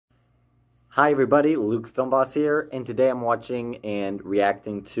Hi everybody, Luke Filmboss here, and today I'm watching and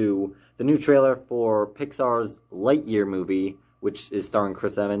reacting to the new trailer for Pixar's Lightyear movie, which is starring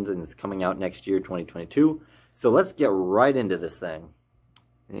Chris Evans and is coming out next year, 2022. So let's get right into this thing.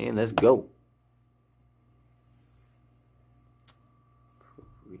 And let's go.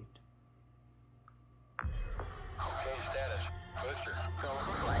 Okay, status. Booster.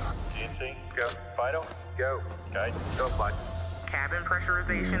 GNC, go. Vital, go. Guide, go, flight. Cabin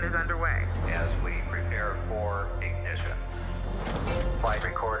pressurization is underway. As we prepare for ignition. Flight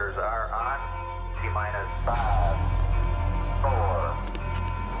recorders are on. T-minus 5, 4,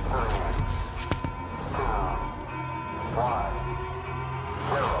 3, 2, 1,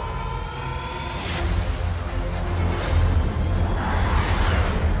 0.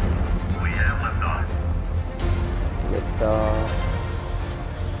 We have liftoff. Lift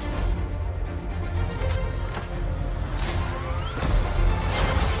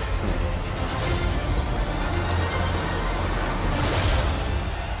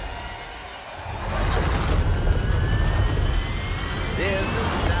There's a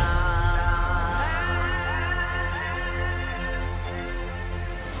star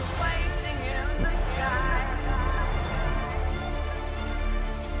waiting in the sky.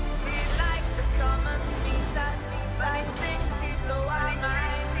 He'd like to come and meet us, but he thinks he'd blow our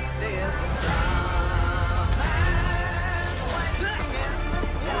minds. There's a star waiting in the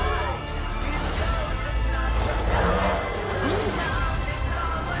sky. He's told us not to go. He knows it's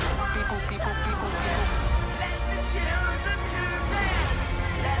always people. Let the children use it.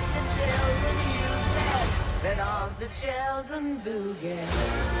 Let the children use it. Let all the children boogie.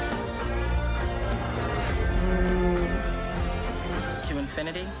 To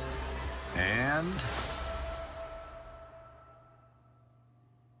infinity. And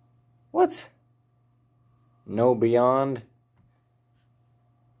What? No Beyond?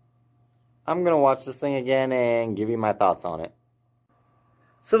 I'm gonna watch this thing again and give you my thoughts on it.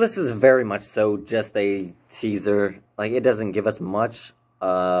 So this is very much so just a teaser. Like, it doesn't give us much.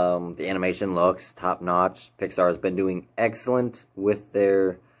 The animation looks top-notch. Pixar has been doing excellent with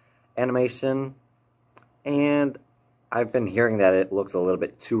their animation. And I've been hearing that it looks a little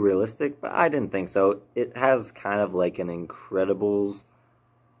bit too realistic, but I didn't think so. It has kind of like an Incredibles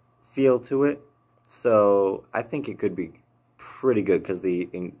feel to it. So I think it could be pretty good, because the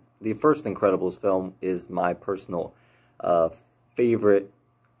first Incredibles film is my personal favorite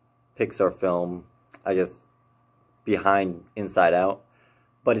Pixar film, I guess, behind Inside Out,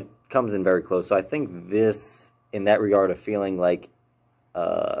 but it comes in very close. So I think this, in that regard of feeling like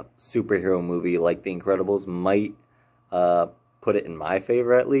a superhero movie like The Incredibles, might put it in my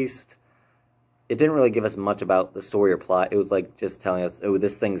favor at least. It didn't really give us much about the story or plot. It was like just telling us, oh,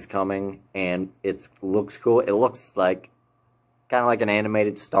 this thing's coming, and it looks cool. It looks like kind of like an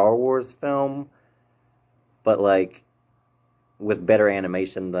animated Star Wars film, but like with better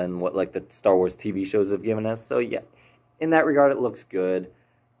animation than what like the Star Wars TV shows have given us. So yeah, in that regard, it looks good.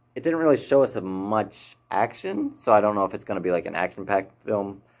 It didn't really show us much action, so I don't know if it's going to be like an action-packed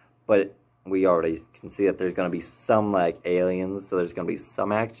film, but we already can see that there's going to be some like aliens, so there's going to be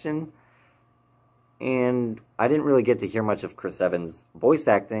some action. And I didn't really get to hear much of Chris Evans' voice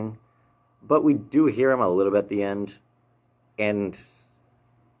acting, but we do hear him a little bit at the end, and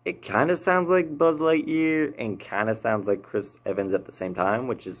it kind of sounds like Buzz Lightyear and kind of sounds like Chris Evans at the same time,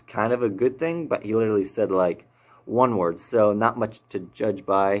 which is kind of a good thing, but he literally said like one word, so not much to judge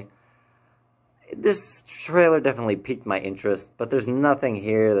by. This trailer definitely piqued my interest, but there's nothing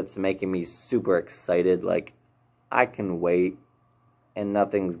here that's making me super excited. Like, I can wait, and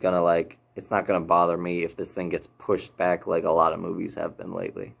nothing's gonna like, it's not gonna bother me if this thing gets pushed back like a lot of movies have been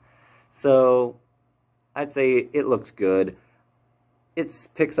lately. So I'd say it looks good. It's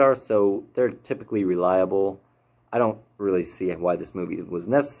Pixar, so they're typically reliable. I don't really see why this movie was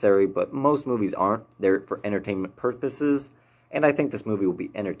necessary, but most movies aren't. They're for entertainment purposes, and I think this movie will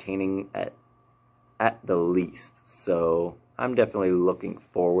be entertaining at the least. So I'm definitely looking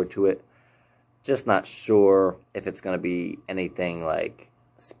forward to it. Just not sure if it's going to be anything like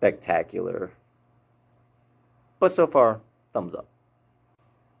spectacular. But so far, thumbs up.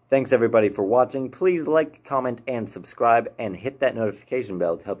 Thanks everybody for watching. Please like, comment, and subscribe, and hit that notification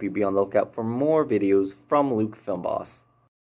bell to help you be on the lookout for more videos from Luke Filmboss.